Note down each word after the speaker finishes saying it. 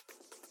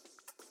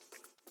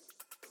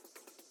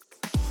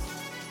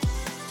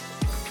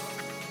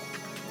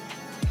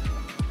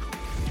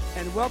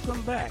and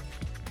welcome back.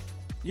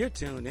 You're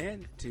tuned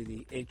in to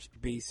the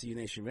HBCU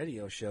Nation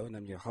Radio Show, and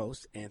I'm your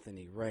host,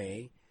 Anthony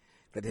Ray.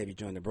 Glad to have you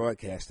join the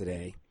broadcast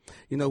today.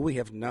 You know, we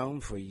have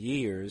known for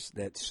years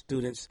that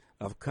students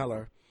of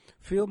color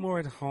feel more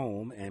at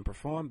home and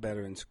perform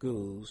better in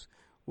schools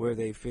where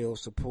they feel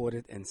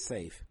supported and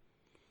safe.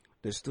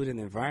 The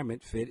student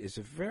environment fit is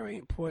very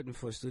important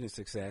for student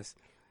success,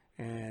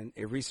 and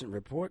a recent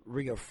report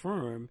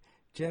reaffirmed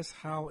just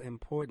how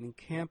important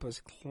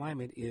campus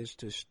climate is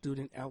to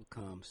student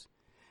outcomes.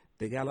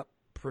 The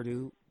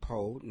Gallup-Purdue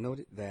poll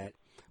noted that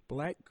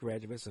black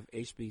graduates of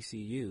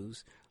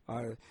HBCUs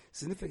are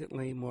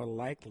significantly more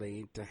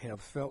likely to have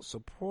felt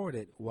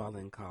supported while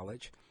in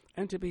college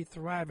and to be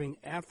thriving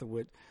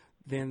afterward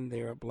than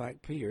their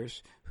black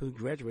peers who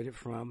graduated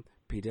from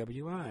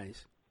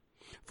PWIs.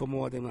 For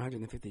more than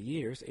 150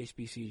 years,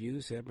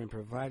 HBCUs have been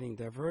providing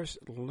diverse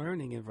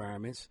learning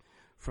environments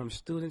from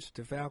students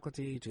to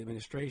faculty to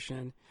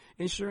administration,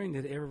 ensuring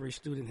that every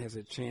student has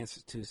a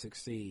chance to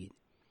succeed.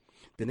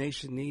 The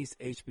nation needs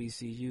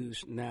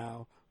HBCUs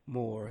now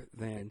more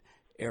than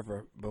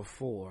ever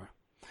before.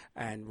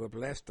 And we're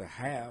blessed to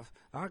have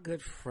our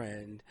good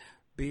friend,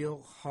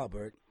 Bill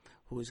Hubbard,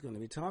 who is going to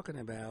be talking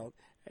about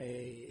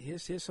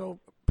his whole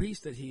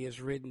piece that he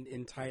has written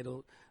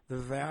entitled The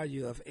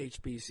Value of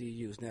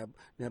HBCUs.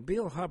 Now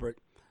Bill Hubbard,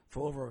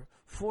 for over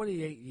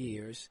 48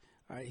 years,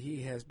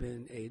 he has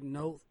been a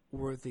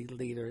noteworthy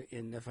leader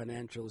in the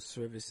financial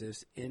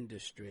services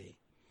industry.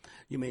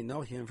 You may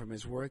know him from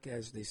his work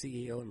as the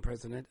CEO and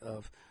president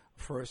of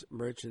First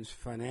Merchants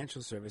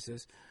Financial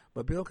Services,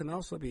 but Bill can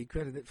also be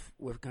credited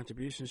with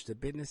contributions to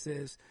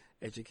businesses,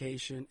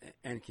 education,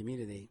 and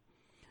community.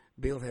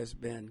 Bill has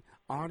been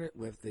honored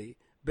with the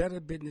Better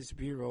Business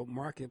Bureau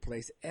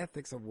Marketplace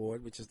Ethics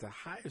Award, which is the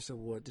highest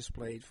award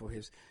displayed for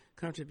his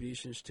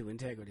contributions to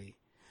integrity.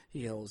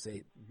 He holds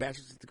a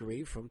bachelor's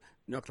degree from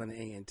North Carolina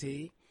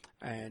A&T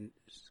and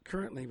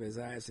currently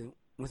resides in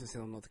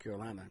Winston-Salem, North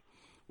Carolina.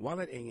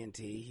 While at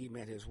A&T, he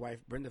met his wife,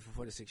 Brenda, for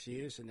 46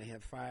 years, and they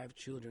have 5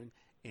 children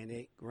and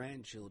 8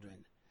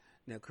 grandchildren.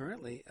 Now,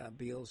 currently,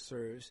 Bill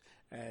serves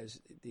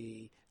as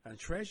the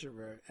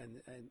treasurer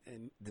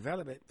and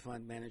development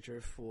fund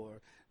manager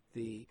for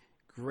the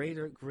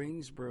Greater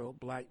Greensboro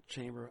Black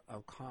Chamber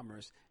of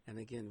Commerce. And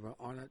again, we're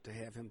honored to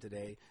have him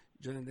today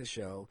joining the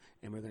show,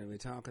 and we're going to be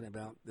talking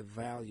about the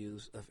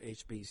values of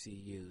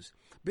HBCUs.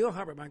 Bill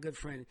Hubbard, my good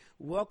friend,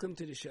 welcome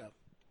to the show.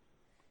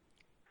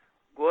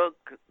 Well,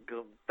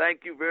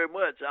 thank you very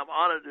much. I'm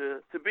honored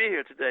to be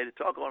here today to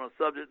talk on a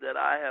subject that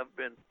I have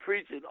been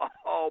preaching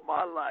all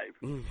my life.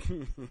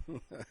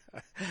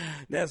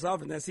 That's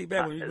often. Now, see,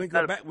 back when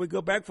we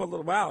go back for a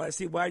little while. I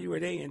see while you were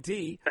at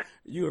A&T,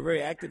 you were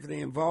very actively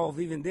involved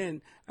even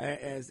then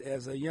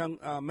as a young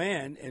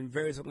man in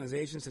various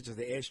organizations such as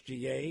the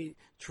SGA,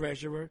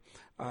 treasurer.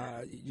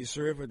 You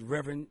served with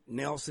Reverend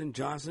Nelson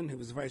Johnson, who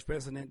was the vice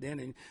president then,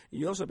 and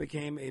you also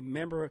became a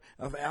member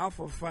of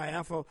Alpha Phi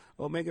Alpha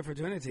Omega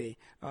fraternity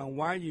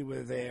while you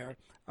were there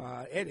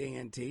at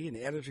A&T, and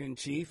the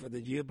editor-in-chief of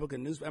the yearbook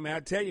and newspaper. I mean, I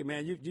tell you,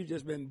 man, you've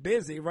just been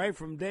busy right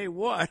from day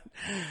one,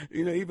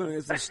 you know, even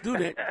as a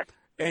student.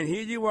 And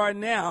here you are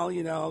now,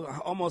 you know,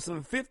 almost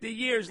some 50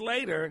 years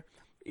later,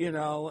 you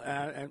know,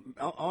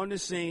 on the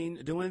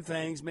scene, doing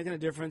things, making a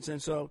difference.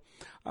 And so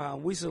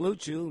we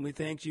salute you, and we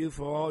thank you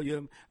for all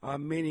your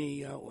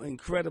many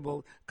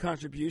incredible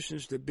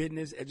contributions to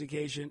business,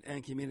 education,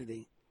 and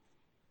community.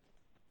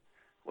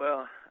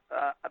 Well,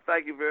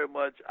 thank you very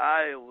much.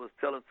 I was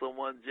telling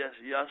someone just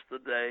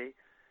yesterday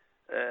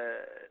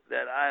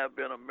that I have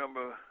been a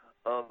member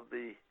of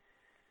the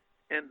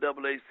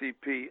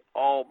NAACP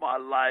all my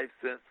life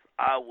since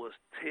I was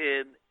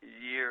 10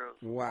 years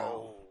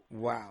old.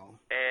 Wow.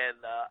 And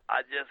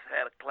I just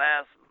had a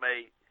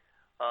classmate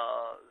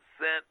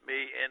sent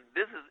me, and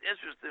this is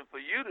interesting for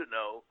you to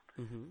know,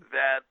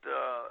 that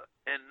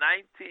in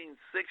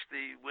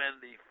 1960,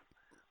 when the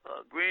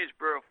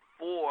Greensboro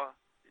 4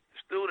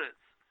 students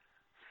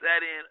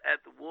sat in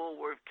at the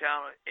Woolworth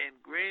counter in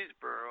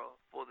Greensboro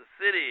for the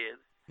sit-in,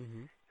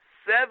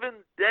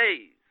 7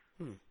 days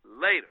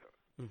later,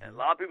 and a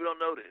lot of people don't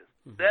know this,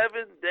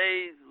 7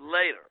 days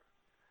later,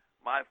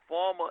 my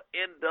former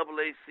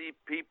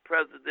NAACP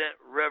president,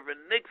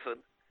 Reverend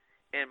Nixon,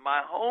 in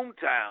my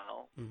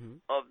hometown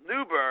of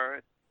New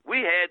Bern,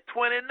 we had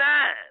 29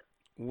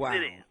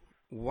 sit-ins.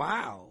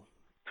 Wow.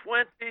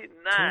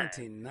 29.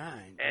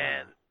 29.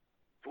 And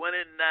wow.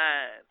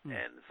 29.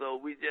 And so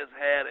we just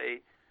had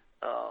a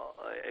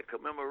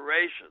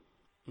commemoration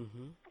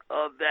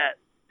of that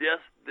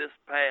just this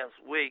past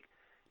week.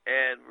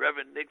 And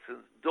Reverend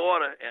Nixon's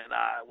daughter and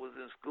I was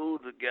in school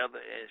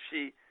together, and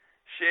she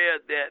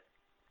shared that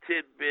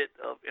tidbit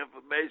of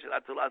information. I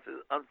told her, I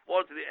said,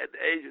 unfortunately, at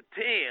the age of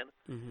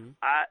 10,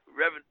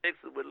 Reverend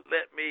Nixon would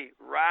let me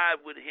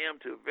ride with him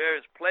to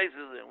various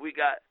places, and we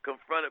got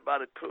confronted by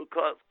the Ku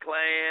Klux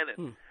Klan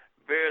and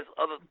various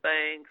other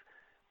things.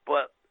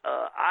 But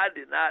I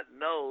did not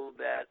know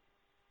that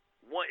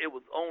it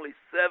was only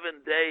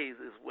 7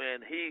 days is when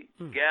he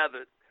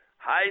gathered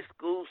high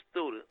school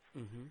students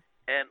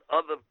and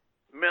other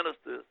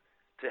ministers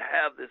to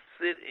have this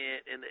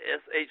sit-in the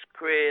S.H.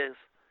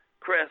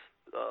 Crest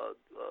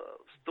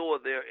store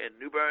there in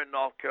New Bern,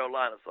 North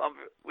Carolina. So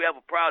we have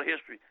a proud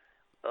history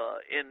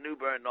in New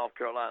Bern, North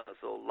Carolina.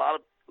 So a lot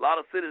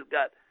of cities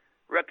got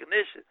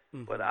recognition,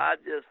 but I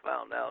just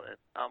found out, and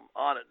I'm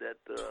honored that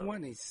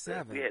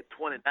 27. We had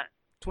 29.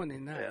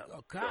 29. Yeah.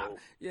 Oh, God. So,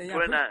 yeah.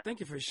 29.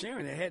 Thank you for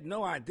sharing. I had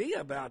no idea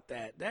about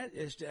that. That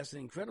is just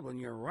incredible, and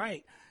you're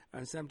right.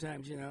 And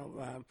sometimes,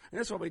 and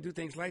that's why we do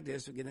things like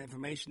this, to get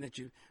information that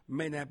you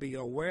may not be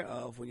aware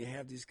of when you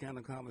have these kind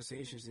of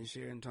conversations and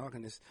sharing and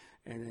talking this.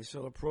 And it's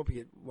so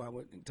appropriate while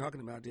we're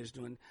talking about this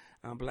during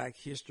Black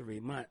History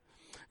Month.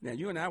 Now,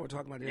 you and I were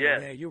talking about the other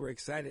day. You were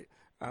excited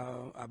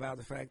about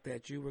the fact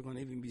that you were going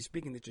to even be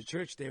speaking at your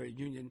church there at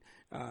Union.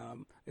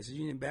 It's a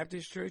Union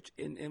Baptist Church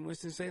in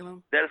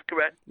Winston-Salem? That is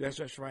correct.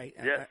 That's right.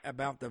 Yes.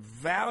 About the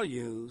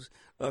values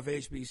of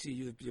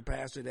HBCU. Your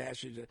pastor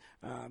asked you to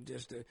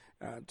just to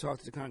talk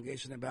to the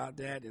congregation about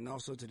that, and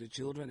also to the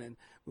children. And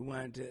we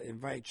wanted to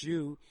invite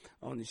you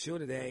on the show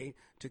today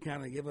to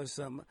kind of give us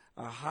some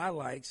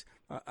highlights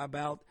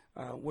about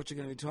what you're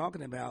going to be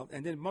talking about,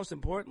 and then most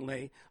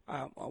importantly,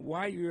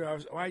 why you're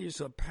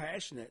so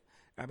passionate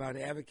about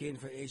advocating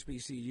for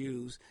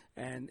HBCUs,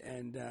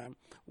 and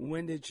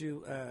when did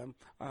you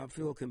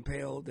feel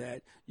compelled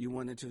that you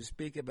wanted to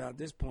speak about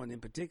this point in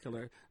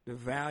particular, the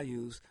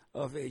values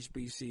of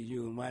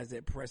HBCU, and why is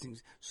that pressing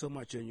so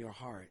much on your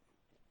heart?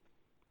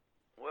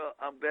 Well,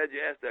 I'm glad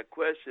you asked that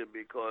question,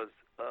 because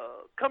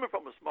coming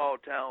from a small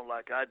town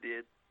like I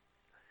did,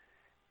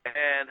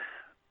 and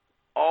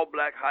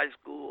all-black high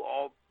school,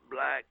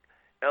 all-black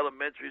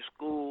elementary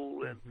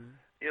school, and,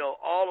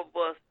 all of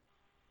us,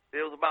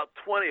 there was about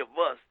 20 of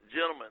us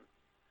gentlemen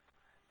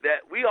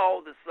that we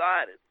all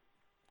decided,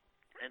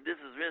 and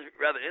this is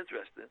rather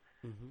interesting,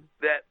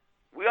 that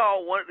we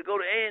all wanted to go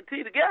to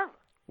A&T together.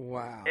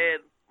 Wow.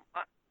 And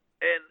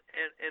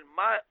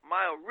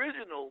my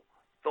original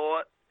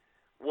thought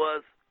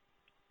was,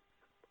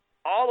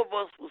 all of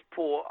us was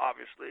poor,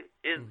 obviously,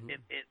 in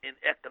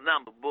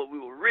economic, but we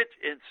were rich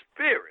in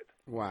spirit.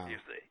 Wow.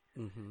 You see.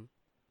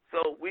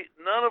 So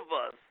none of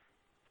us,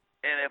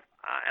 and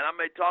I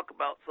may talk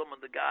about some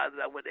of the guys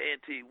that I went to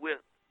A&T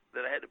with,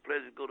 that I had the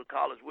pleasure to go to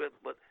college with,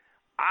 but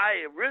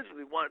I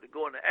originally wanted to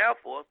go in the Air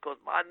Force because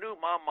I knew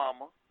my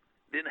mama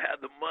didn't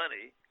have the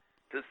money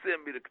to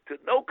send me to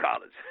no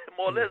college,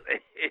 more or less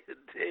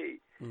A&T.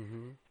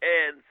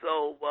 And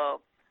so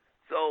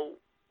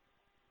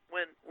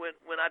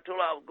when I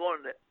told her I was going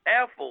to the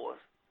Air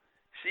Force,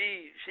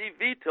 she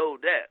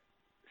vetoed that.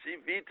 She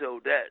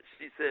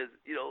says,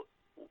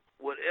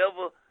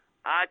 whatever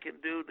I can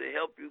do to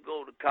help you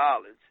go to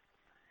college.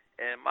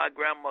 And my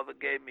grandmother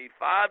gave me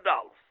 $5.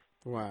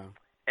 Wow.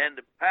 And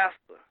the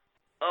pastor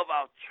of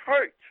our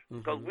church,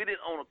 because we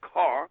didn't own a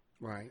car.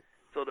 Right.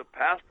 So the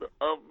pastor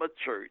of my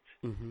church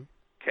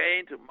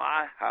came to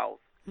my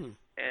house,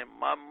 and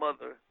my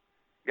mother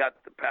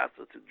got the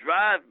pastor to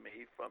drive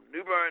me from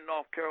New Bern,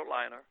 North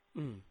Carolina,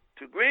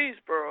 to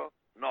Greensboro,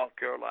 North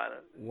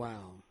Carolina.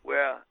 Wow.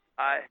 Where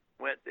I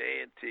went to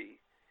A&T.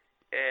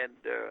 And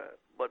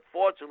but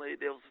fortunately,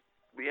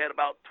 we had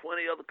about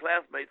 20 other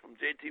classmates from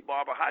J.T.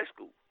 Barber High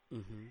School.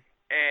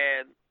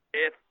 And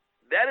if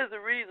that is the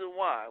reason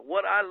why,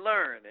 what I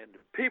learned and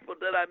the people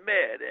that I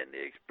met and the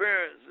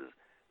experiences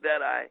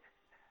that I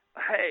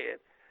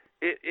had,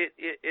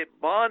 it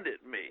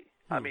bonded me.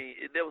 I mean,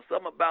 there was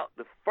something about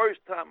the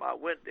first time I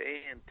went to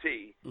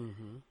A&T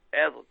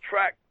as a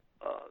track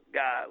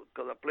guy,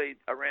 because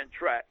I ran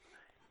track,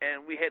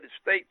 and we had a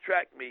state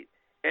track meet,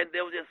 and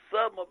there was just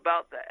something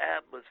about the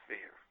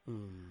atmosphere,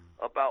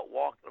 about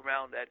walking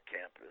around that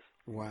campus.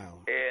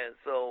 Wow. And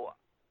so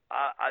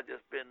I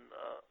just been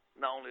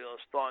not only a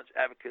staunch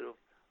advocate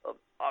of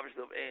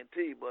obviously of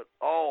A&T, but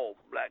all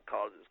black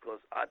colleges,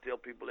 because I tell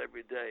people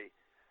every day,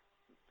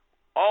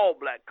 all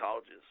black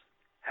colleges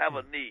have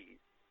a need,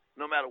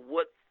 no matter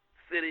what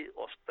city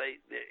or state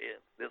they're in.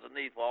 There's a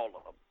need for all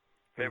of them,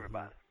 for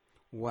everybody.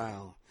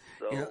 Wow.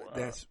 So,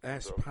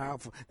 that's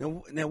powerful.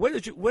 Now, what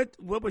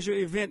was your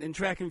event in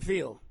track and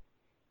field?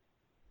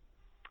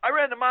 I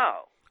ran the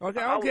mile.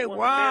 Okay.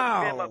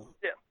 Wow.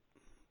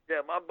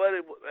 My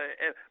buddy.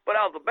 But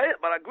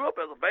I grew up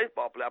as a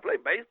baseball player. I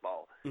played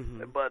baseball,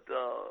 but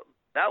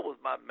that was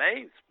my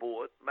main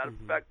sport. Matter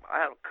of fact, I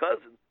had a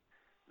cousin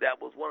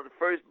that was one of the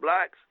first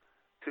blacks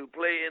to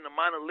play in the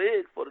minor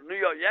leagues for the New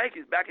York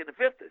Yankees back in the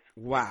 50s.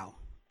 Wow.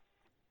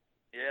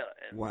 Yeah,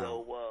 and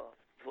wow.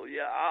 so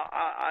yeah,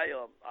 I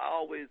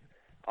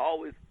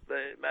always.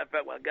 Matter of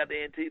fact, when I got the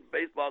A&T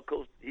baseball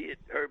coach, he had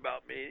heard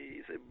about me.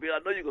 He said, "Bill, I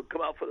know you're gonna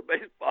come out for the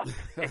baseball."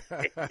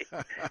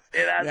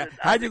 And I said,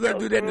 how you gonna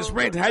do that in the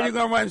spring? How you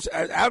gonna run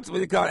out? What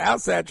they call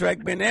outside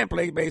track, been and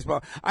play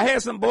baseball? I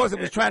had some boys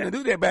that was trying to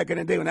do that back in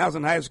the day when I was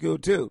in high school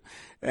too,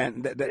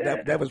 and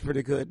that was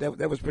pretty good.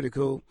 That was pretty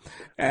cool.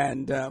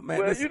 And man,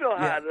 well, you know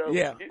how it is.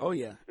 Yeah. Oh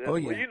yeah. Well,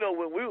 you know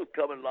when we was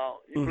coming along,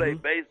 you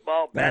played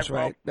baseball,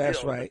 basketball.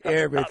 That's right.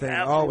 Everything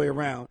all the way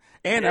around.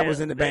 And I was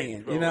in the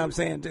band. You know what I'm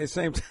saying? At the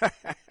same time.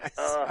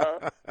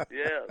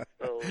 Yeah.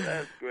 So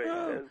that's great.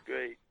 That's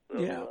great. So,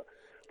 yeah.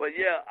 But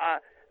yeah,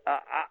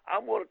 I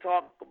want to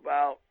talk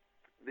about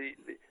see,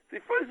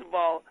 first of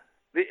all,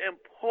 the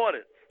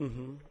importance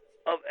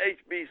of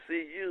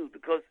HBCUs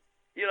because,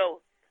 you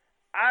know,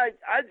 I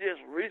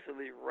just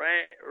recently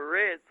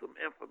read some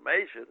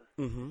information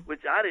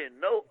which I didn't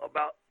know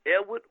about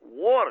Edward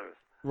Waters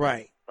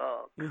College.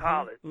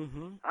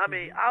 I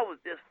mean, I was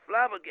just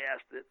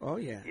flabbergasted. Oh,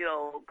 yeah. You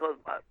know, because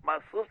my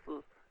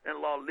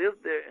sisters-in-law lives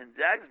there in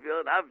Jacksonville,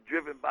 and I've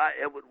driven by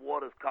Edward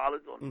Waters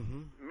College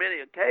on many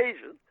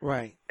occasions.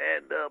 Right.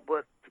 And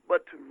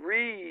but to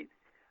read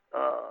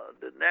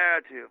the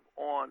narrative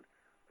on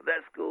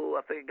that school,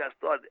 I think it got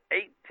started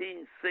in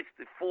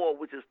 1864,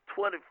 which is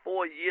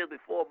 24 years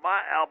before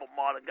my alma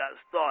mater got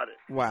started.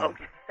 Wow.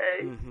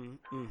 Okay.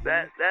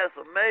 That's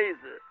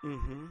amazing.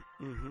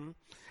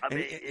 I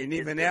mean, and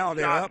even now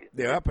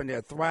they're up and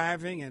they're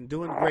thriving and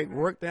doing great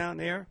work down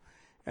there.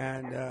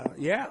 And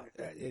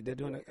they're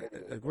doing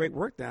a great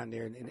work down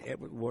there in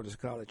Edward Waters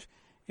College.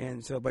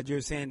 And so, but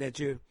you're saying that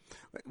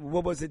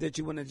what was it that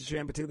you wanted to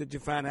share in particular that you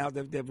found out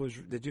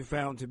that you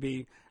found to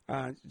be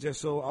just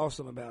so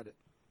awesome about it?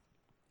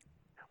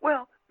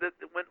 Well,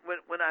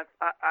 when I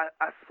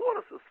sort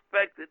of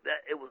suspected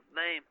that it was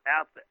named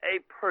after a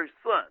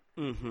person,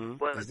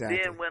 but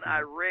then when I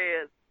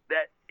read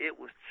that it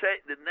was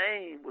the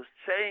name was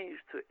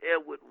changed to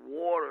Edward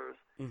Waters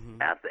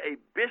after a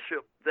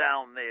bishop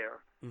down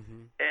there,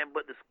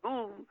 but the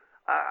school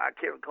I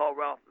can't recall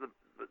around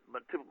my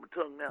tip of my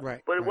tongue now,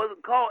 but it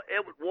wasn't called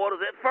Edward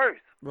Waters at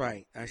first.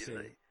 Right, I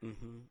see.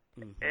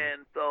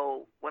 And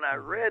so when I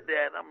read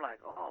that, I'm like,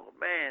 oh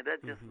man,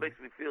 that just makes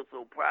me feel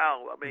so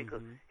proud. I mean,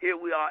 because here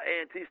we are,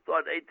 A&T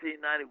started in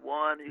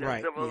 1891. You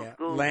got several other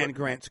schools. Land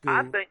grant school.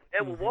 I think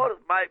Edward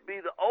Waters might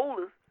be the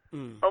oldest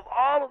of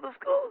all of the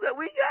schools that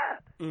we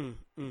got.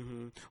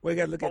 Well, you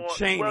got to look at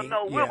Cheney. Well,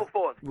 no,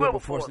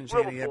 Wilberforce and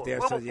Cheney up there.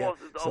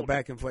 Wilberforce So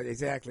back and forth.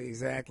 Exactly.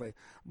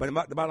 But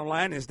the bottom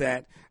line is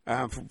that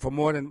for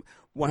more than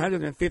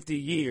 150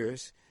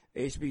 years,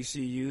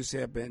 HBCUs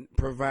have been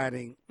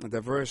providing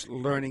diverse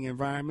learning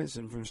environments,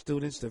 and from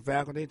students to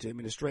faculty to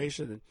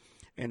administration,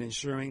 and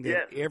ensuring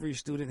that every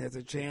student has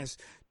a chance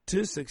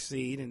to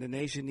succeed. And the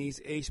nation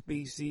needs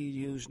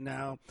HBCUs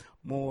now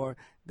more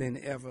than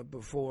ever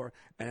before.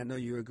 And I know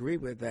you agree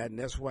with that, and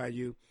that's why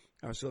you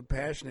are so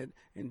passionate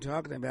in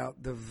talking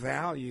about the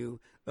value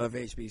of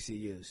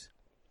HBCUs.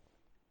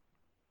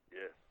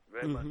 Yes,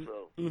 very much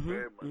so.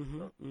 Very much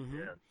so.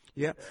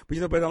 Yeah,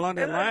 but along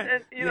that line,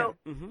 and you know.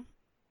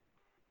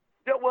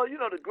 Yeah, well, you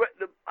know,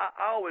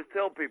 I always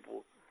tell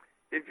people,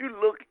 if you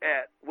look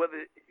at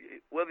whether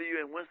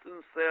you're in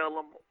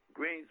Winston-Salem,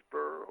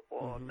 Greensboro,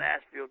 or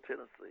Nashville,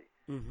 Tennessee,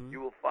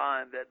 you will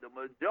find that the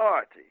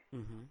majority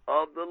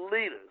of the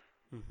leaders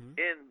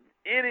in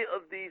any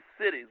of these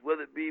cities,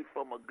 whether it be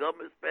from a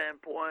government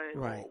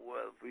standpoint or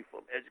whether it be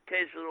from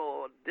educational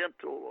or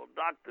dental or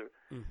doctor,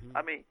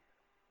 I mean,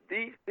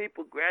 these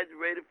people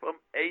graduated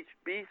from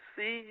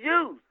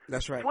HBCUs.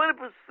 That's right. 20%,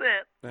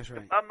 that's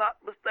right, if I'm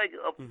not mistaken,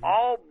 of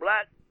all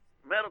black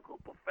medical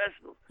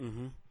professionals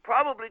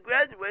probably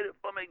graduated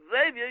from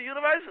Xavier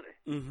University.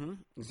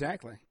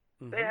 Exactly.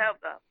 They have,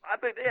 I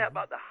think they have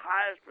about the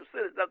highest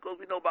percentage, because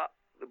we know about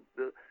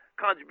the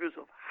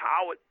contribution of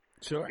Howard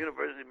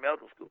University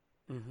Medical School.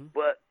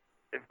 But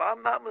if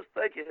I'm not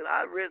mistaken,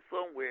 I read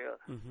somewhere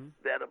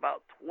that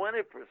about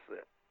 20%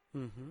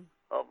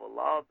 of a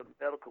lot of the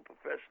medical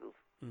professionals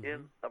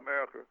in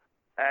America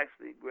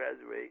actually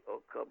graduate or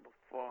come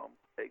from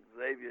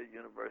Xavier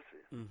University.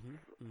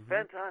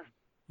 Fantastic.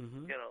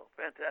 You know,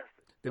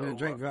 fantastic. They've been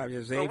doing a great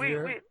job.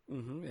 Xavier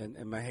and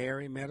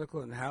Meharry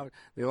Medical and Howard,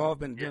 they've all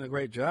been doing a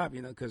great job,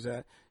 you know, because,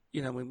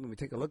 you know, when we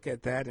take a look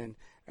at that and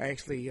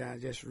actually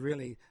just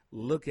really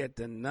look at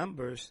the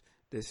numbers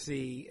to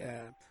see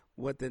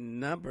what the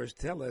numbers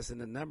tell us,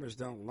 and the numbers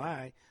don't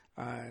lie,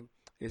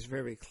 it's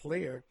very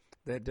clear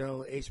that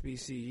though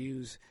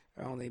HBCUs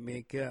only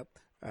make up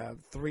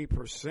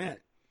 3%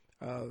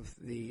 of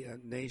the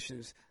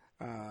nation's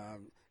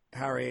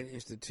higher ed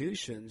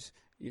institutions,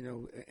 you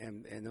know,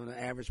 and on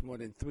average more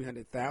than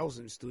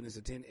 300,000 students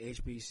attend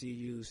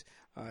HBCUs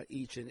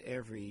each and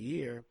every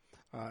year.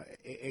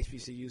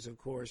 HBCUs, of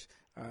course,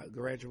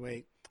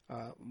 graduate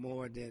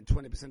more than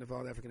 20% of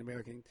all African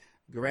American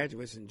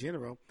graduates in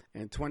general,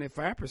 and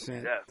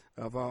 25%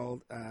 of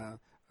all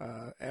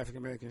African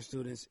American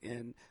students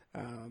in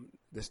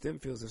the STEM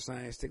fields of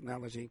science,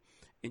 technology,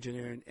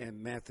 engineering,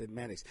 and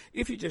mathematics.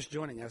 If you're just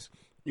joining us,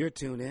 you're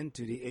tuned in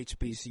to the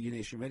HBCU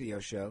Nation Radio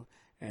Show,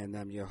 and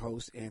I'm your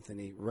host,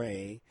 Anthony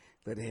Ray.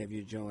 Glad to have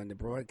you join the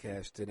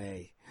broadcast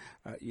today.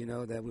 You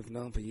know that we've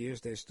known for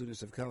years that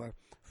students of color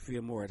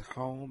feel more at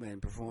home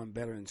and perform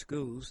better in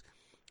schools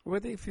where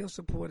they feel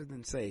supported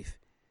and safe.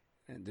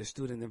 And the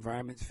student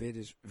environment fit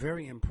is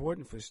very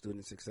important for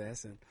student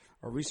success. And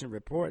a recent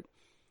report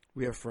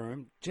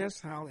reaffirmed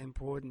just how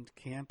important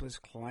campus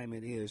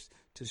climate is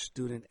to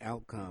student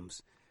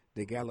outcomes.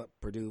 The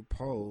Gallup-Purdue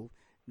poll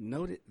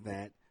noted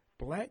that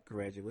black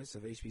graduates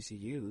of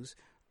HBCUs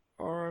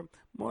are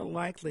more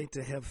likely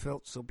to have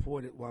felt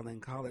supported while in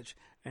college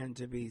and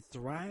to be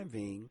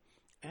thriving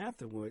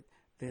afterward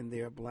than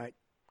their black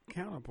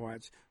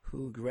counterparts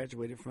who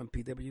graduated from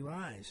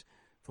PWIs.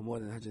 For more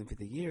than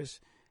 150 years,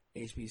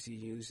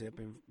 HBCUs have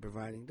been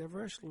providing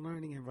diverse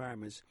learning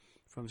environments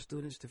from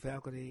students to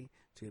faculty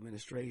to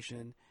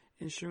administration,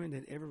 ensuring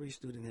that every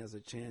student has a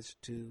chance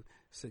to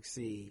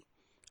succeed.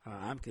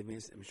 I'm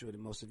convinced, I'm sure that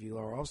most of you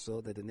are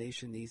also, that the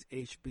nation needs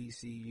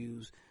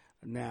HBCUs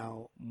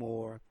now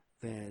more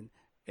than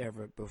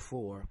ever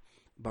before.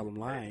 Bottom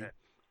line,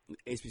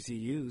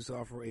 HBCUs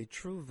offer a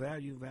true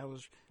value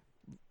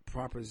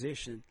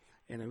proposition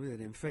and are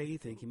rooted in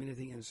faith and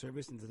community and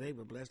service. And today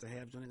we're blessed to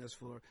have joining us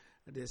for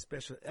this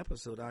special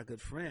episode our good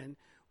friend,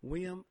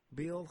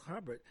 Bill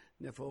Hubbard.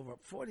 Now, for over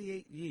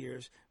 48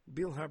 years,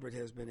 Bill Hubbard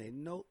has been a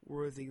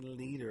noteworthy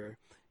leader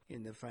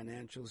in the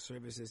financial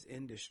services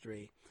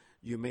industry.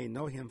 You may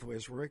know him for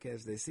his work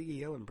as the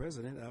CEO and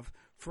president of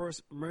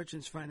First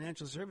Merchants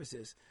Financial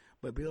Services,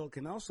 but Bill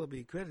can also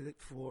be credited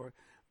for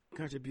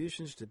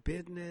contributions to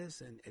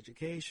business and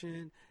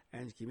education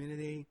and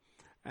community.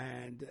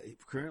 And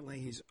currently,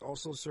 he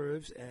also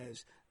serves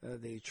as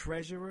the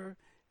treasurer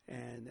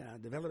and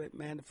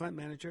development fund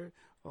manager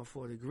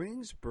for the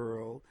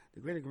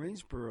Greater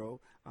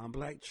Greensboro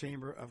Black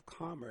Chamber of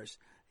Commerce.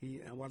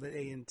 While at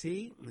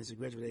A&T, he's a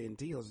graduate at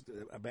A&T, he has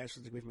a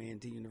bachelor's degree from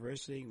A&T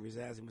University,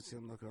 resides in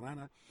Winston, North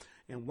Carolina.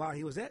 And while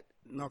he was at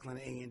North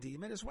Carolina A&T, he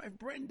met his wife,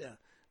 Brenda,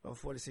 of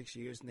 46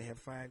 years, and they have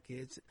 5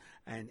 kids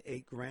and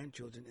 8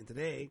 grandchildren. And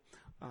today,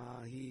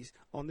 he's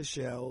on the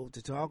show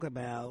to talk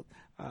about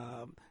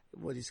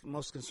what he's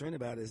most concerned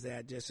about is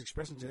that just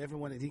expressing to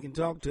everyone that he can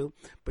talk to,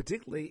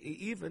 particularly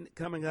even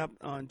coming up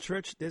on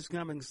church this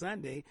coming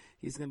Sunday,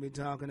 he's going to be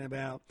talking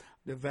about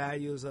the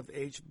values of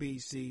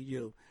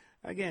HBCU.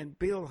 Again,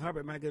 Bill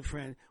Hubbard, my good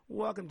friend,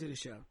 welcome to the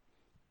show.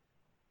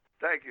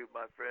 Thank you,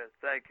 my friend.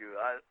 Thank you.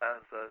 I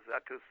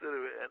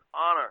consider it an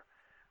honor.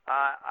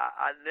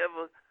 I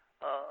never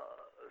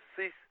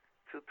cease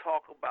to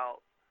talk about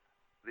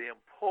the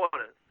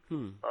importance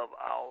of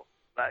our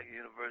black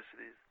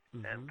universities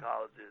and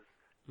colleges.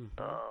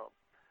 I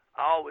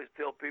always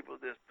tell people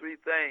there's 3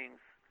 things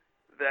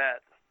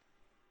that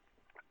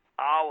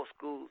our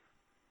schools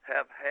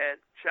have had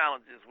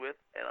challenges with,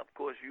 and of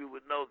course you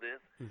would know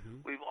this.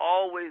 We've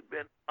always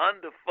been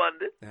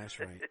underfunded. That's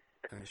right.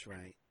 That's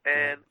right.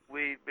 And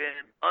we've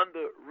been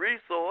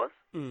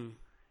under-resourced.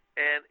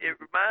 And it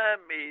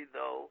reminds me,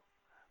 though,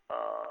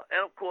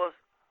 and of course,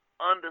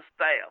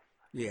 understaffed.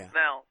 Yeah.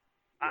 Now,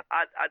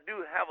 I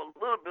do have a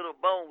little bit of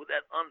bone with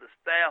that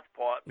understaffed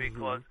part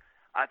because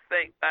I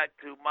think back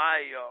to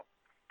my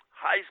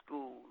high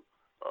school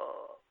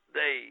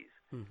days,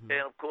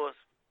 and of course,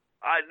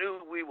 I knew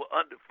we were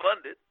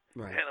underfunded,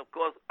 and of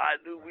course, I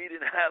knew we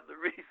didn't have the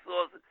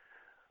resources.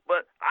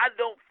 But I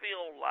don't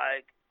feel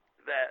like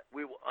that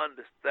we were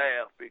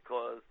understaffed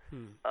because,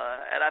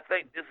 and I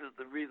think this is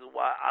the reason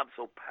why I'm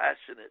so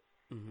passionate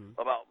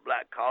about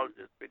black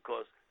colleges,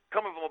 because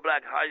coming from a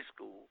black high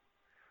school,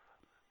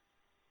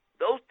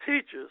 those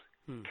teachers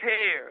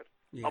cared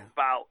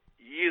about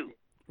you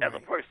as a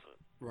person.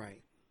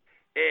 Right.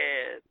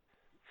 And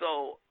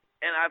so,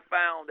 and I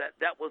found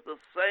that was the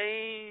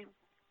same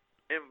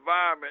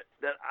environment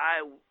that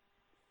I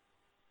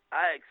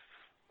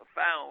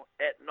found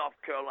at North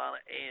Carolina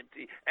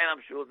A&T, and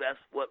I'm sure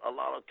that's what a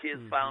lot of kids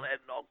found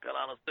at North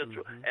Carolina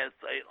Central and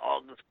St.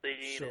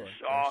 Augustine and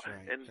Shaw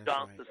and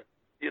Johnson.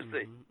 You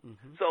see,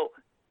 so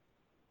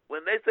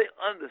when they say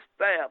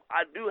understaffed,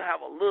 I do have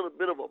a little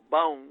bit of a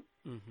bone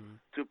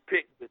to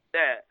pick with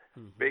that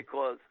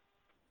because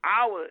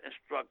our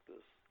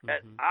instructors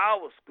at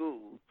our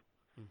schools,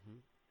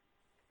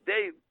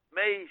 they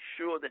made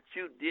sure that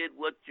you did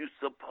what you're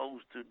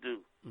supposed to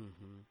do.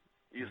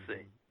 You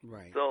see,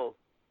 right? So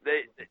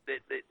they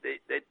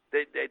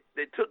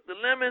took the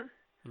lemon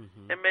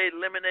and made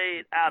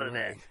lemonade out of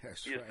that.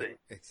 That's you right. see,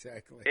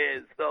 exactly.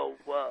 And so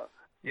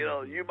you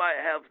know, you might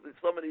have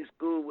some of these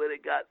schools where they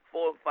got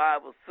 4 or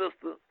 5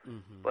 assistants,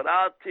 but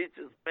our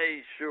teachers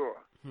made sure.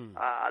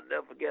 I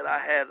never forget. I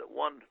had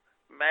one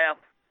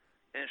math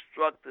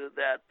instructor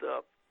that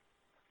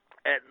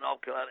at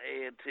North Carolina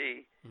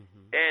A&T,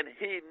 and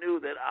he knew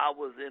that I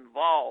was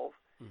involved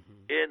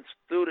in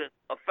student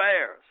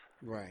affairs.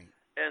 Right.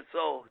 And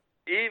so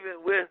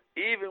even with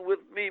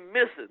me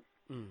missing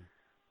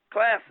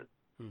classes,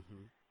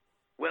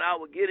 when I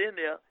would get in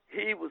there,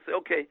 he would say,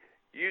 "Okay,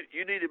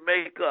 you need to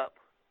make up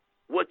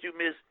what you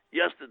missed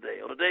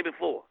yesterday or the day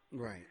before."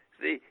 Right.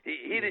 See,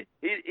 he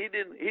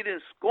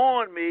didn't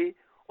scorn me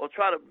or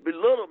try to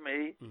belittle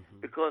me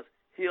because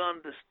he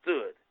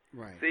understood.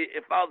 Right. See,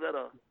 if I was at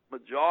a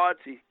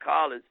majority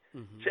college,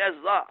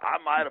 chances are I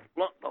might have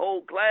flunked the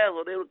whole class,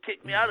 or they would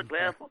kick me out of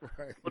class for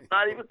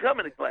not even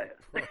coming to class.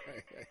 Right.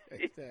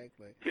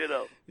 Exactly. You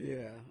know.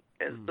 Yeah.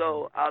 And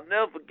so I'll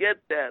never forget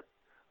that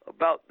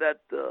about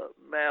that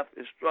math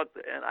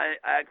instructor, and I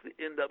actually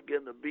ended up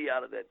getting a B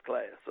out of that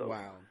class. So,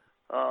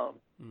 wow.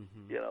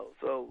 You know,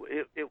 so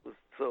it was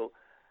so.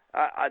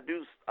 I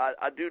do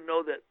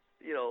know that,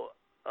 you know,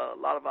 a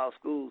lot of our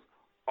schools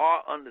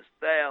are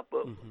understaffed,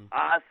 but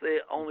I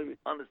say only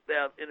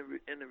understaffed in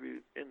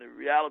the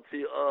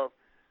reality of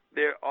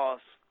there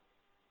are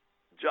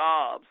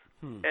jobs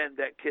and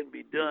that can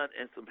be done,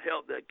 and some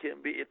help that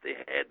can be if they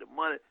had the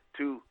money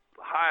to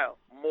hire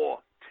more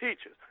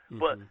teachers.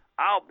 But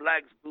our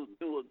black schools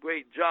do a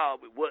great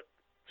job with what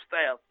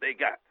staff they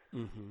got,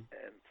 and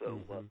so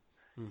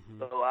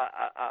so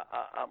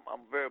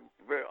I'm very,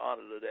 very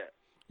honored of that.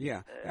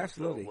 Yeah, and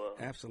absolutely, so,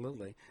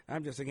 absolutely.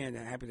 I'm just again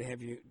happy to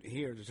have you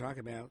here to talk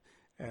about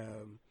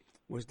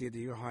what's dear to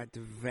your heart,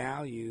 the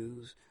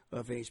values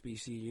of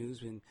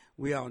HBCUs, and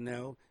we all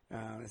know,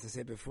 as I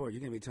said before, you're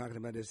going to be talking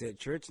about this at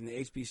church, and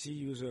the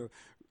HBCUs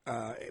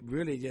are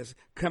really just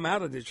come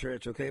out of the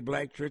church. Okay,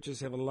 black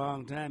churches have a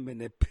long time been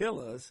the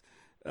pillars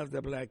of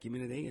the black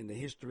community and the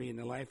history and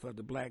the life of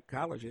the black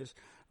colleges.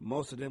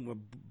 Most of them were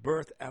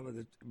birthed out of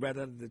the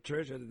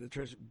church, out of the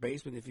church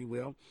basement, if you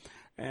will.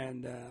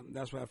 And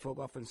that's why folk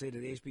often say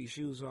that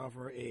HBCUs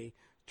offer a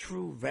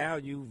true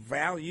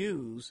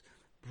values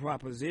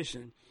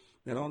proposition.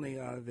 Not only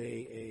are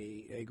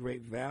they a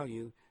great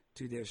value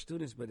to their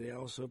students, but they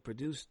also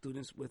produce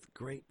students with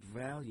great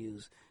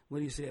values. What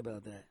do you say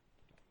about that?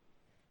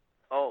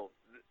 Oh,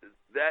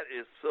 that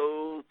is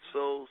so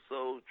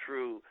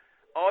true.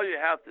 All you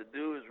have to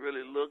do is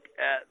really look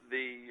at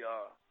the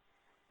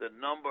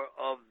number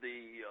of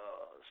the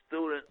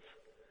students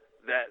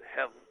that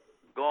have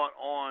gone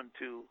on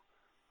to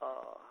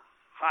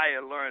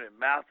higher learning,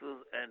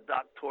 master's and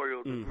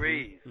doctoral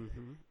degrees,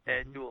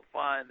 and you will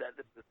find that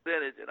the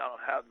percentage, and I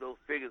don't have those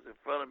figures in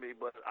front of me,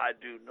 but I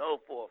do know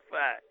for a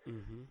fact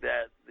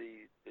that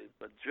the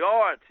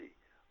majority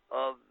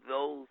of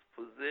those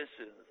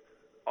positions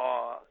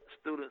are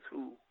students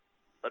who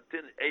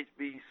attended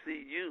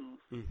HBCUs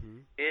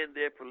in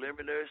their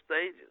preliminary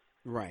stages.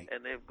 Right.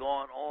 And they've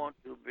gone on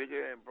to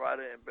bigger and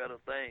brighter and better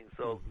things.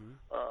 So,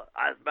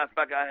 as a matter of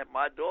fact, I have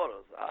my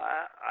daughters.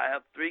 I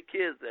have 3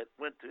 kids that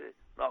went to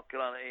North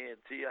Carolina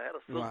A&T. I had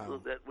a sister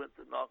that went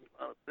to North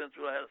Carolina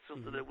Central. I had a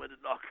sister that went to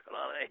North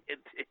Carolina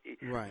A&T.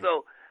 Right.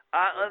 So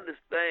I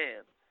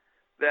understand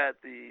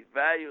that the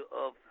value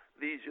of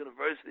these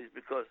universities,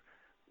 because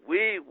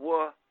we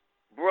were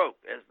broke,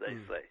 as they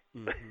say.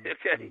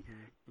 Okay?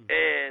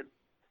 And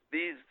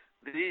these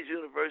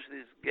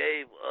universities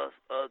gave us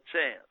a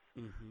chance.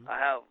 I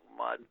have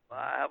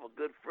a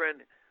good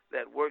friend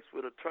that works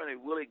with attorney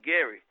Willie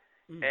Gary,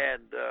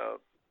 and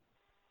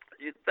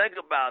you think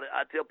about it.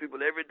 I tell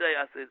people every day.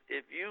 I said,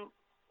 if you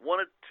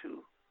wanted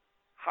to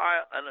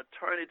hire an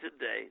attorney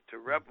today to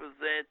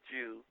represent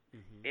you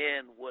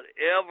in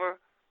whatever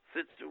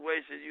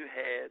situation you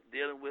had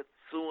dealing with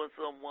suing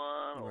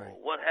someone or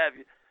what have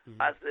you,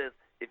 I said,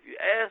 if you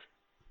ask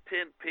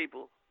 10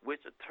 people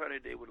which attorney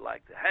they would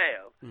like to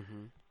have,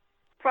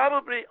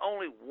 probably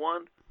only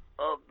one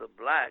of the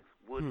blacks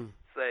would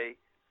say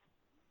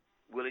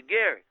Willie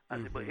Gary.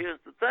 I said, but here's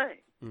the thing.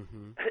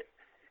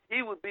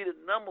 He would be the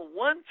number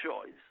 1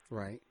 choice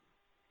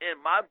in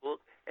my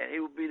book, and he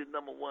would be the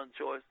number 1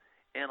 choice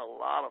in a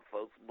lot of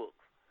folks'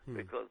 books.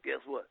 Because guess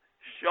what?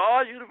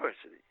 Shaw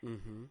University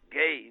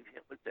gave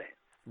him a chance.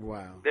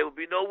 Wow. There would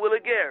be no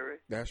Willie Gary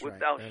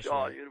without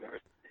Shaw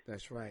University.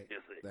 That's right.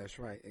 That's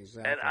right.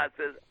 Exactly. And I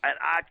said, and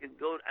I can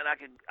go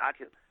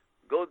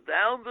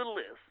down the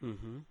list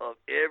of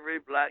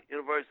every black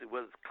university,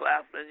 whether it's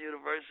Claflin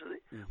University,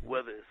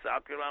 whether it's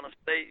South Carolina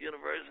State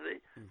University.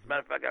 As a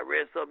matter of fact, I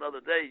read something the other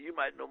day. You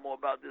might know more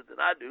about this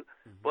than I do.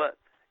 But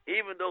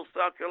even though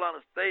South Carolina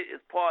State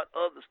is part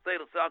of the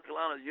state of South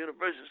Carolina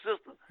university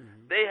system,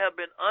 they have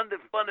been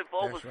underfunded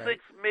for over $6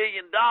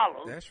 million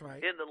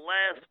in the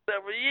last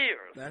several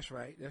years. That's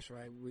right.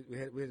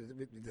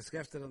 We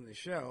discussed it on the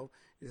show.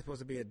 It's supposed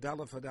to be a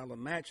dollar for dollar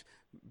match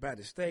by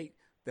the state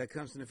that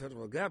comes from the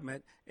federal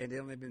government, and they've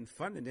only been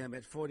funding them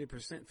at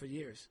 40% for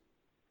years.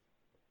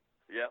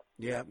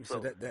 Yeah. So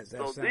that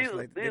sounds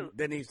like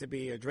that needs to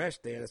be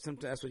addressed there. That's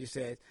what you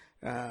said.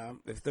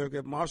 If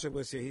Thurgood Marshall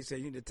was here, he said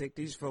you need to take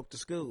these folk to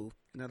school.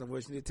 In other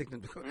words, you need to take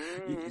them to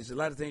there's a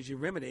lot of things you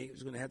remedy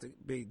is going to have to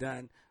be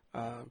done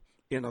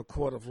in a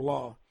court of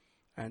law.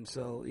 And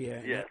so,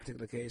 in that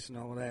particular case and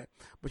all of that.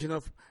 But,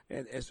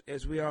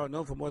 as we all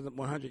know, for more than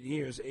 100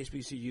 years,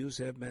 HBCUs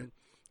have been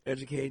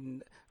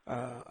educating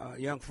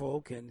young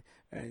folk and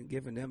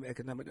giving them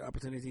economic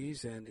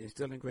opportunities and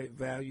instilling great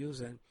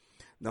values. And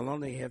not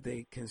only have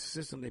they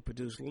consistently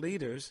produced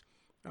leaders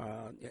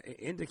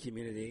in the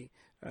community,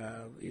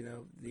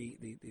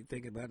 the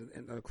thing about it,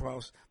 and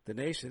across the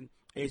nation,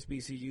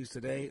 HBCUs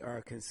today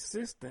are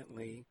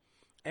consistently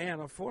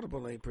and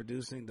affordably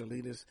producing the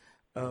leaders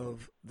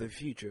of the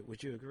future.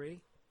 Would you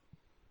agree?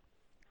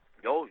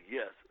 Oh,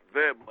 yes,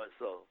 very much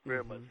so,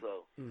 very much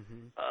so.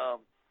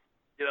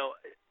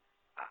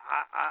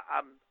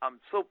 I'm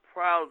so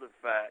proud of the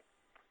fact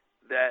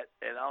that,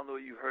 and I don't know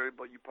if you heard,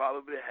 but you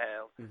probably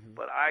have,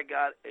 but I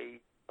got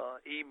a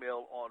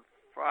email on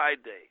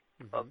Friday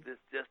of this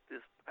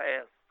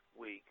past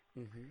week,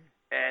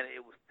 and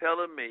it was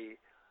telling me,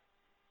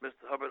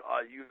 Mr. Hubbard,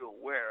 are you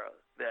aware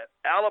that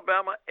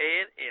Alabama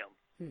A&M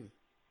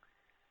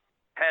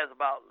has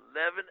about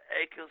 11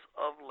 acres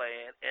of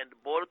land, and the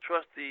Board of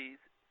Trustees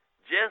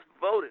just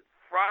voted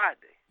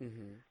Friday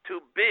to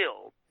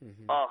build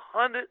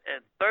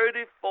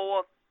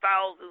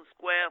 134,000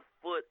 square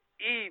foot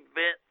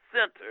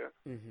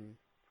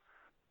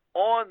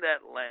on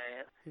that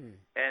land.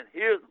 And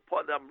here's the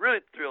part that I'm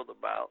really thrilled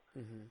about.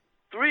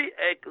 3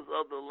 acres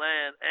of the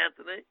land,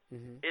 Anthony,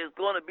 is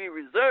going to be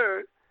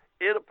reserved.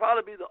 It'll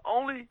probably be the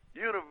only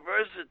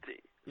university,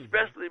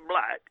 especially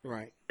black,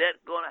 that's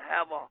going to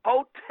have a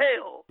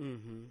hotel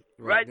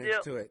right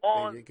next there to it.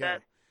 on There you go.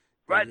 that,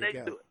 There right you next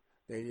go. to it.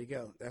 There you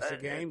go. That's a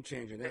game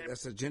changer.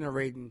 That's a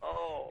generating,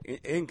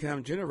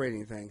 income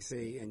generating thing.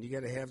 See, and you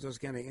got to have those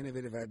kind of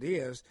innovative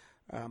ideas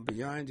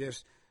beyond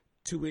just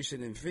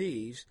tuition and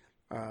fees.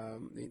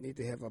 You need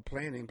to have a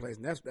plan in place,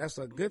 and that's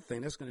a good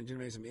thing. That's going to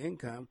generate some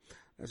income.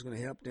 That's going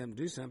to help them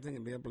do something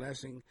and be a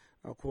blessing,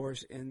 of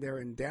course, in their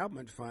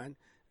endowment fund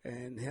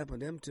and helping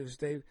them to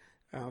stay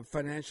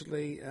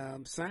financially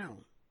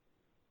sound.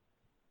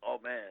 Oh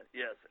man,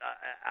 yes,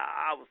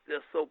 I was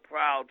just so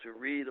proud to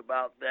read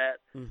about that.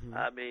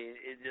 I mean,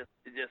 it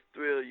just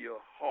thrilled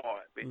your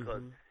heart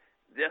because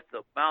just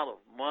the amount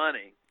of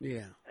money.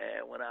 Yeah.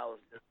 And when I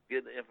was just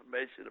getting the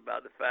information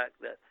about the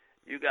fact that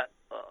you got,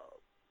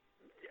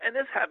 and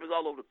this happens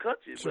all over the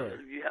country. Sure.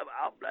 But you have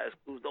our black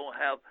schools don't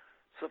have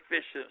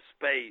sufficient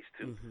space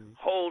to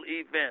hold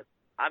events.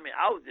 I mean,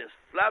 I was just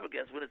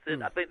flabbergasted when it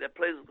said I think that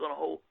place is going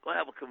to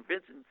have a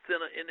convention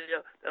center in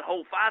there that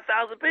holds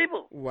 5,000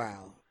 people.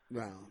 Wow,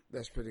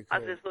 that's pretty cool.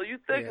 I said, so you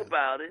think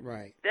about it.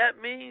 Right.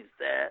 That means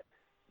that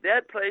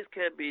place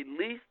can be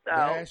leased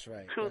out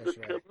to the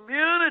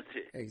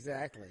community.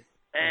 Exactly.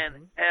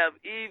 And have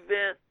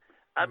events.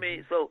 I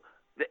mean, so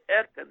the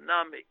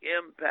economic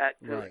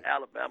impact to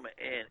Alabama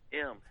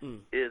A&M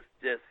is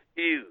just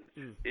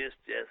huge. It's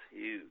just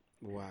huge.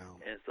 Wow.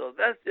 And so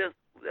that's just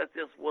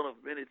one of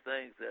many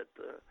things that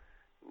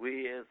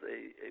we as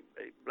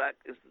a black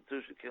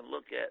institution can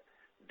look at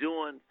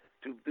doing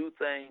to do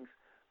things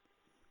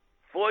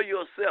for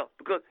yourself.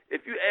 Because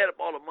if you add up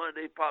all the money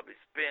they probably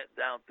spent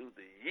down through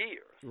the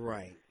years.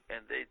 Right.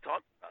 And they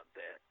talked about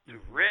that. To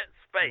rent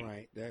space.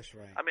 Right, that's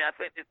right. I mean, I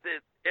think it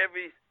said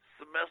every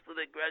semester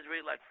they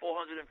graduate like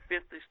 450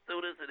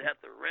 students and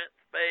have to rent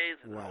space.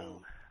 And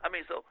I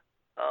mean, so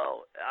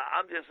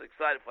I'm just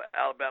excited for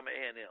Alabama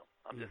A&M.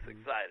 I'm just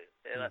excited.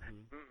 And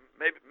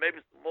maybe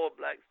some more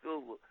black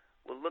schools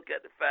will look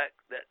at the fact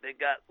that they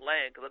got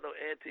land. Because I know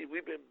A&T,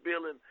 we've been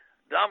building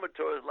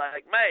dormitories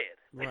like mad.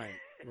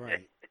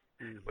 Right.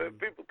 When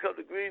people come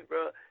to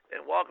Greensboro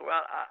and walk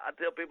around, I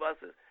tell people, I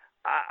said,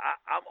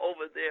 I'm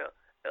over there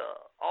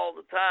all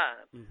the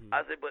time.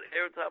 I said, but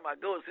every time I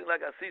go, it seems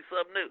like I see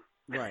something new.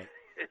 Right.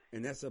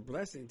 And that's a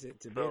blessing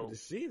to be able to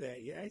see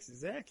that. Yeah,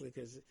 exactly,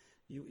 because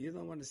you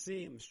don't want to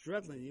see them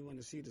struggling. You want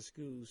to see the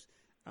schools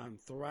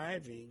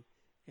thriving,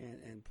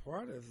 and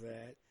part of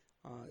that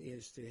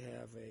is to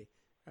have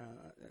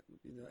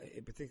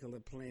a particular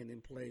plan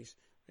in place,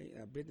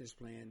 a business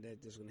plan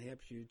that is going to help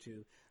you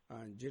to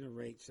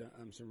generate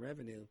some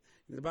revenue.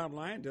 And the bottom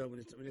line, though,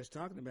 when it's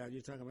talking about,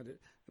 you're talking about it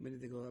a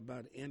minute ago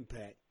about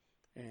impact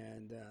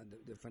and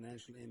the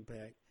financial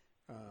impact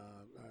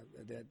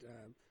that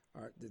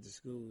the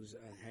schools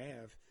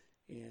have.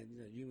 And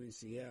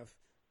UNCF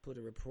put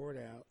a report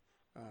out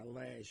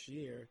last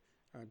year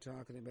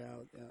talking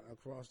about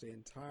across the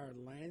entire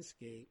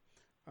landscape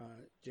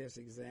just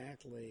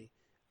exactly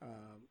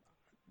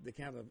the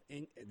kind of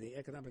the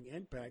economic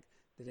impact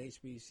that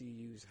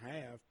HBCUs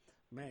have.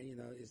 Man,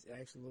 it's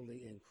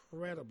absolutely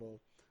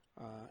incredible.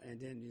 And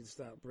then you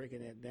start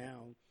breaking that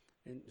down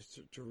and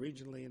to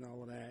regionally and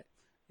all of that.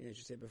 And as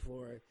you said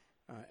before,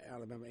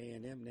 Alabama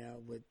A&M now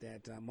with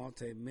that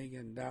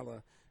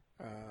multi-million-dollar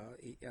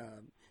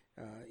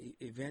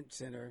event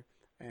center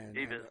and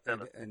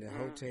the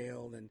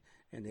hotel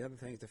and the other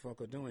things the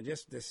folk are doing,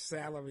 just the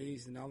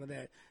salaries and all of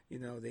that,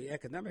 the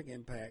economic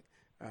impact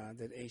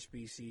that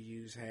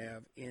HBCUs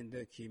have in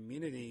the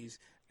communities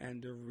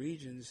and the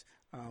regions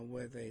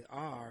where they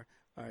are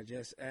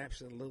just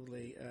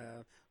absolutely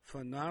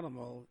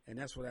phenomenal. And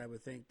that's what I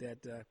would think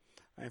that,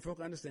 and folk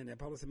understand that,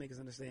 policymakers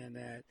understand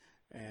that,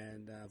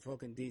 and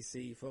folk in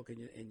D.C., folk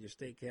in your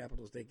state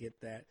capitals, they get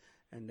that.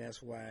 And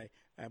that's why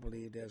I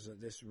believe there's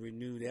this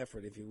renewed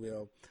effort, if you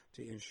will,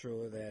 to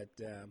ensure that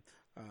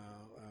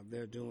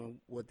they're doing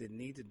what they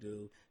need to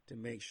do to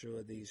make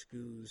sure these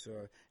schools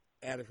are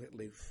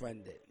adequately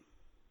funded.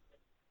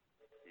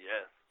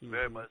 Yes,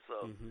 very much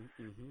so.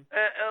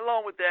 And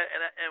along with that,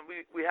 and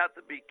we have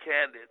to be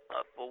candid.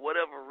 For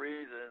whatever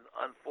reason,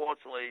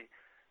 unfortunately,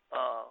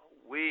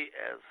 we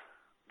as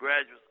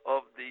graduates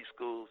of these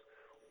schools,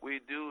 we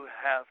do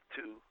have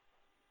to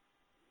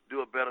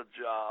do a better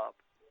job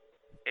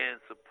in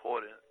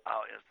supporting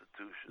our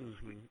institutions.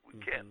 We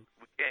can't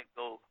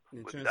go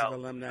in without terms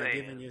of alumni saying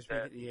giving you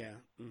that. Yes.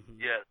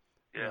 Yeah.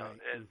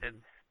 Right.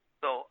 And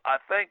so I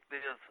think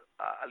there's,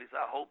 at least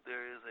I hope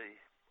there is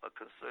a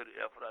concerted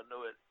effort. I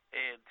know at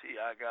A&T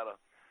I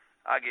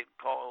get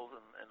calls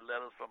and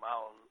letters from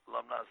our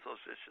Alumni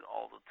Association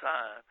all the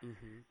time,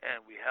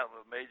 and we have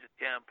a major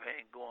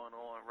campaign going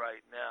on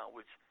right now,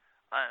 which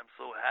I am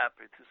so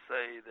happy to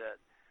say that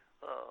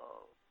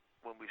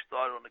when we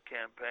started on the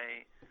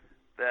campaign,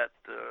 that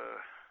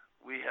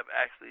we have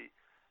actually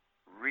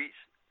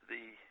reached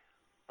the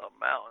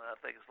amount, and I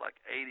think it's like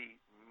 $80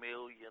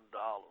 million.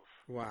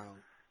 Wow.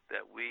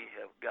 that we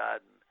have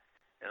gotten,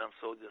 and I'm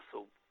so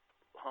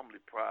humbly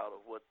proud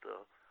of what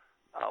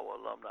our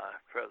alumni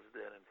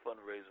president and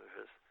fundraiser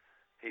has.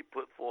 He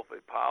put forth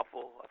a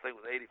powerful, I think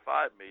it was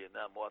 $85 million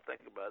now, more I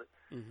think about it.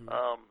 Mm-hmm.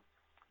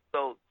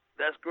 So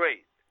that's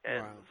great.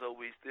 And wow. so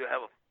we still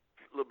have a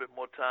little bit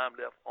more time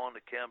left on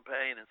the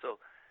campaign. And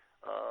so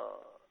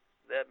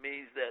that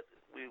means that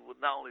we will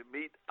not only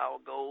meet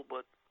our goal,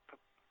 but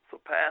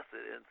surpass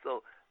it. And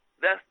so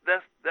that's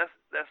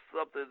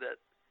something that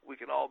we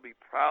can all be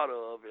proud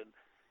of. And,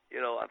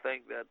 I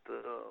think that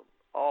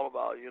all of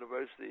our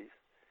universities,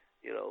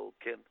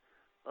 can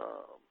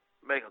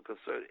make a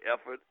concerted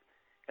effort.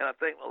 And I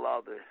think a lot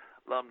of the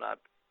alumni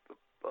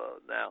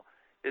now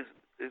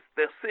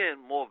they're seeing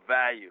more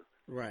value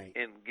right.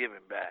 in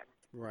giving back.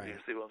 Right. You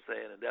see what I'm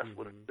saying? And that's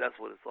mm-hmm. that's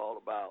what it's all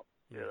about.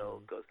 Mm-hmm.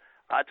 Because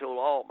I told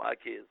all my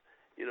kids,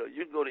 you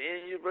can go to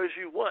any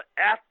university you want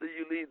after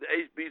you leave the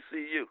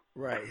HBCU.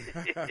 Right.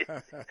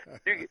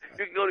 you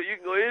can go to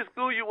any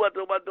school you want.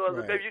 To my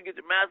daughter, right. Maybe you can get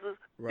your master's,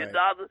 right. your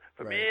doctor's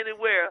from right.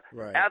 anywhere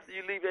right. after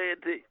you leave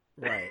A&T.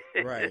 Right.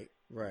 Right.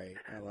 Right.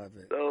 I love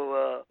it.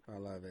 So I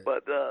love it.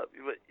 But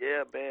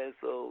yeah, man.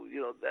 So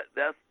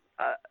that's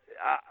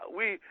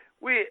we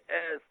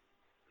as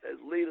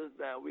leaders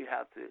now we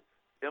have to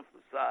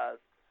emphasize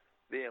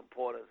the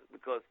importance,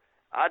 because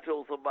I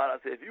told somebody, I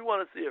said, if you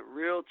want to see a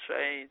real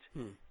change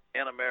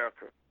in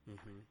America,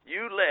 mm-hmm.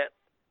 you let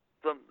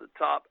some of the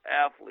top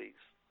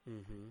athletes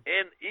mm-hmm.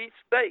 in each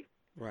state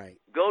right.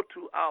 go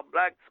to our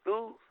black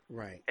schools.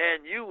 Right.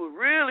 And you will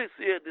really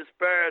see a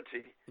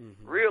disparity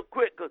mm-hmm. real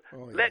quick. Cause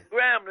let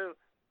Grambling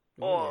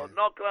or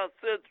North Carolina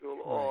Central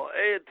right. or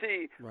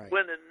A&T right.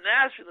 win the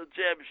national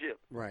championship.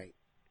 Right.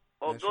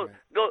 Or that's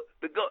go.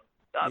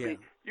 I mean,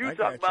 you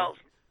talk about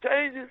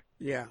changes.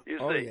 Yeah. You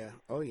oh see. yeah.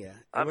 Oh yeah.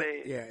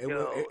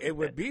 It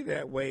would be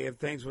that way if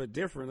things were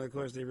different. Of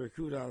course, they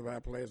recruit all of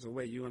our players the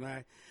way you and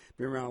I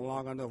been around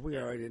long enough. We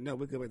already know.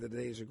 We go back to the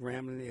days of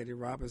Grambling, Eddie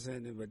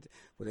Robinson, and with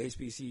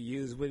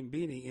HBCUs, wouldn't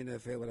be any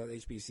NFL without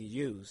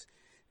HBCUs.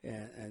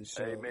 And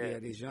so, Amen. yeah,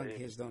 these young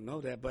kids don't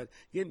know that. But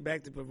getting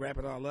back to wrap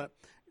it all up,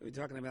 we're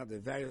talking about the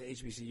value of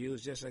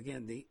HBCUs. Just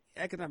again, the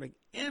economic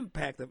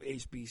impact of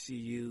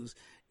HBCUs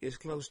is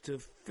close to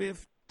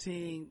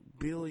 $15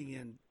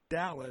 billion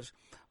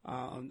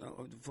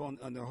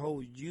on the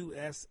whole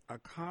U.S.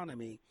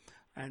 economy.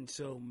 And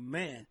so,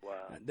 man, wow.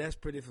 That's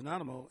pretty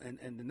phenomenal.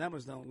 And the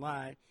numbers don't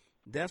lie.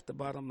 That's the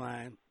bottom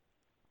line.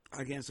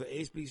 Again, so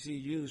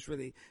HBCUs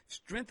really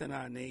strengthen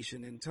our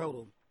nation in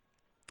total.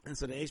 And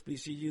so the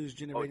HBCUs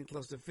generating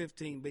close to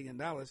 $15 billion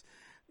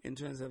in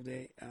terms of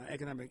the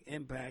economic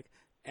impact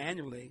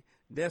annually.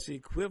 That's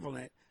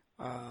equivalent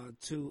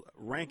to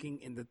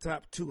ranking in the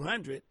top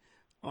 200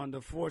 on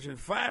the Fortune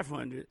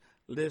 500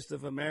 list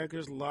of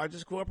America's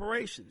largest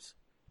corporations.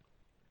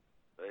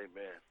 Amen.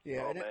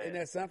 Yeah, and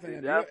that's something.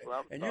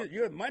 See,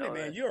 you're a money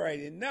man. You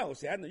already know.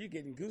 See, I know you're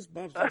getting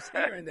goosebumps just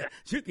hearing that.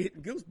 You're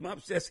getting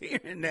goosebumps just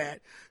hearing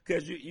that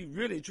because you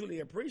really, truly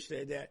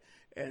appreciate that.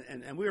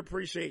 And we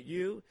appreciate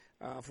you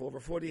for over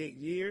 48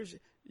 years.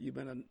 You've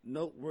been a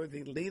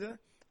noteworthy leader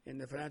in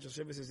the financial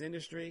services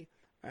industry,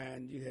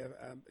 and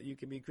you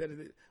can be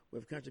credited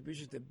with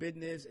contributions to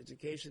business,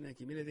 education, and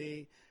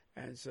community.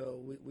 And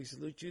so we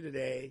salute you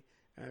today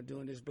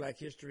during this Black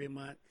History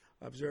Month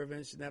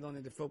observance, not only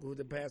the folk who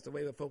have passed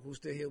away, but folk who are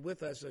still here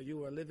with us. So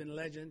you are a living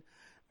legend,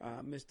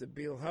 Mr.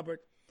 Bill Hubbard,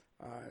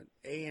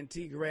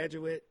 A&T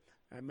graduate.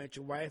 I met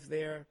your wife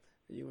there.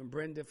 You and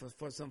Brenda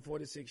for some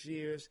 46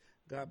 years.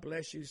 God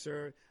bless you,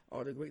 sir,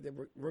 all the great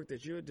work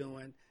that you're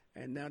doing.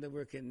 And now that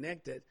we're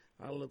connected,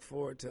 I look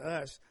forward to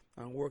us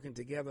working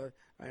together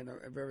in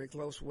a very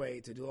close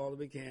way to do all that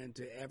we can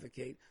to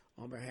advocate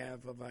on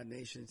behalf of our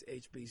nation's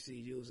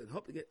HBCUs. And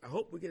I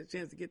hope we get a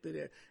chance to get through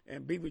there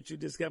and be with you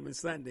this coming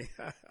Sunday.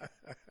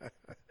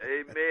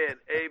 Amen.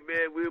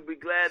 Amen. We'll be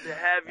glad to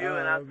have you,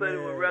 and I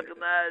certainly will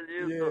recognize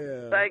you. Yeah. So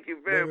thank you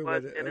very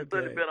much. And it's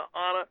certainly been an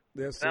honor.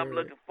 Yes, and I'm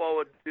looking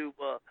forward to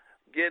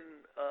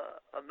getting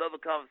another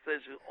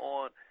conversation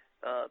on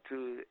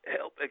to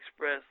help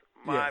express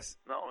not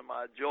only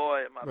my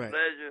joy and my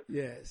pleasure,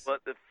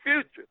 but the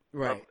future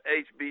of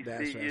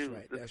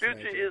HBCUs. The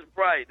future is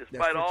bright,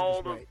 despite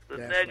all the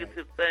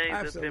negative things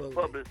that's been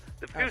published.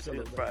 The future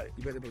is bright.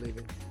 You better believe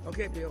it.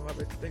 Okay, Bill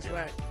Hubbard, thanks a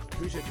lot.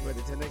 Appreciate you, brother.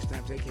 Until next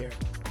time, take care.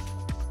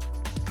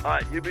 All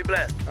right, you be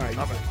blessed. All right.